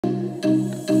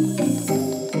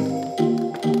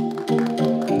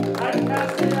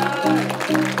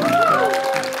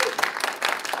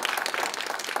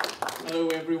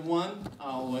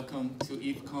welcome to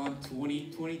IFCON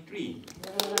 2023.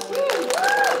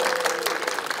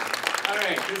 All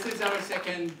right, this is our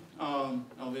second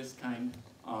of its kind.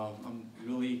 I'm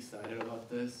really excited about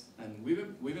this, and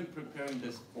we've been preparing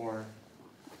this for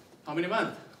how many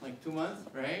months? Like 2 months,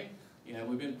 right? Yeah,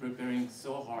 we've been preparing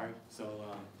so hard. So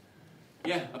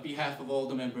yeah, on behalf of all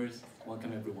the members,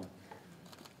 welcome everyone.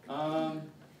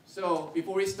 So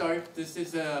before we start, this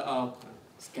is a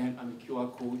QR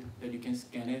code that you can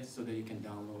scan it so that you can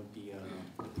download the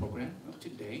program of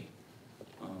today.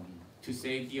 To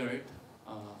save the earth,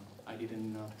 I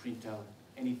didn't print out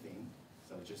anything,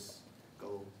 so just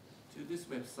go to this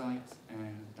website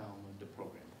and download the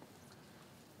program.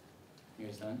 You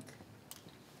guys done?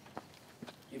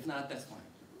 If not, that's fine.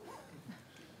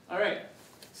 All right.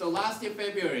 So last year,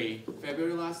 February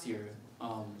last year,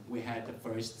 we had the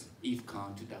first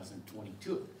IFCON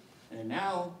 2022. And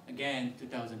now, again,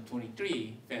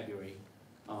 2023, February,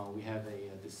 we have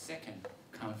the second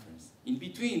conference. In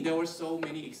between, there were so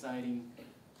many exciting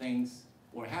things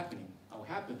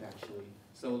happened actually.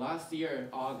 So last year,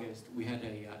 August, we had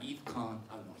a IFCON.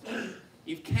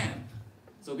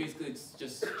 So basically, it's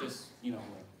just you know,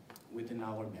 like within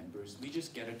our members, we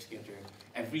just gather together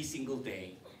every single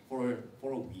day for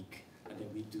a week, and then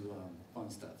we do fun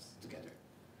stuff together.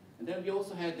 And then we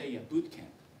also had a boot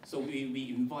camp. So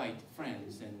we invite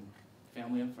friends and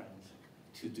family and friends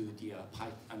to do the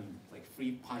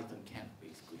free Python camp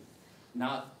basically.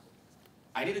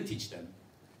 I didn't teach them.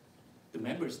 The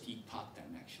members taught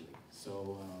them actually.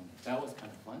 So that was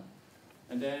kind of fun.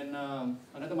 And then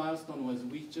another milestone was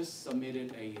we just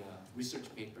submitted a research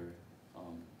paper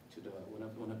to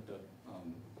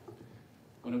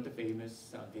one of the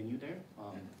famous venue there.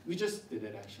 We just did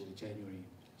it actually January,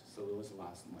 so it was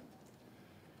last month.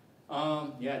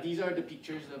 Yeah, these are the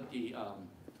pictures of the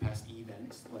past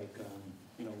events. Like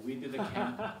you know, we did a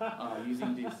camp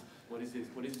using this. What is this?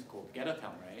 What is it called? Get a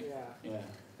Town, right? Yeah. Yeah.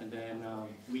 And then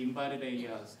we invited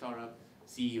a startup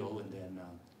CEO and then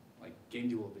like game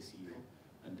developer CEO.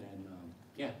 And then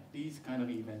yeah, these kind of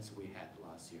events we had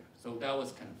last year. So that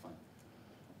was kind of fun.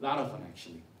 A lot of fun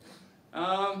actually.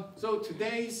 So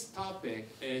today's topic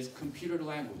is computer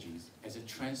languages as a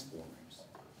transformers.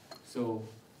 So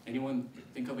anyone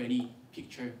think of any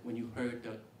picture when you heard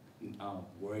the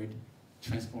word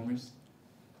transformers?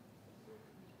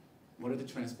 What are the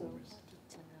transformers?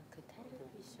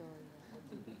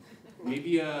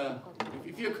 Maybe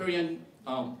if you're Korean,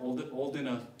 old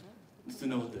enough to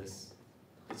know this,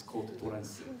 it's called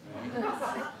도란스,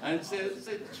 right? And it's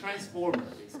a transformer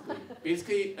basically.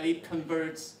 Basically, it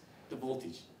converts the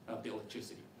voltage of the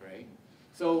electricity, right?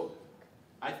 So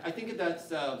I think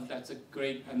that's a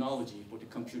great analogy for the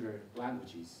computer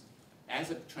languages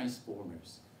as a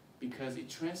transformers, because it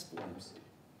transforms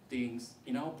things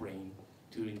in our brain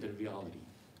to the reality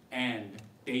and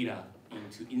data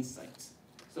into insights.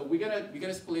 So we're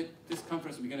gonna split this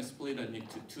conference. We're gonna split it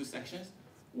into 2 sections.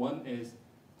 One is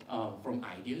from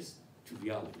ideas to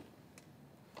reality.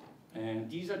 And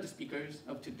these are the speakers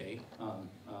of today.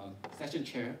 Session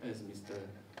chair is Mr.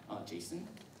 Jason.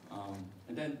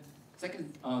 And then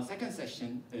second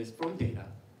session is from data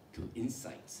to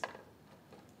insights.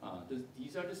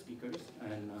 These are the speakers,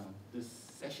 and this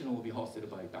session will be hosted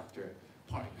by Dr.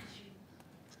 Park.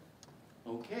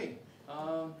 Okay,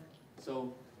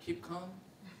 so keep calm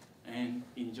and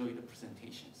enjoy the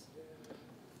presentations.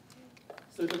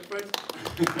 So the first,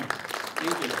 thank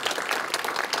you.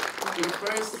 So the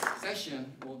first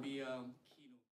session will be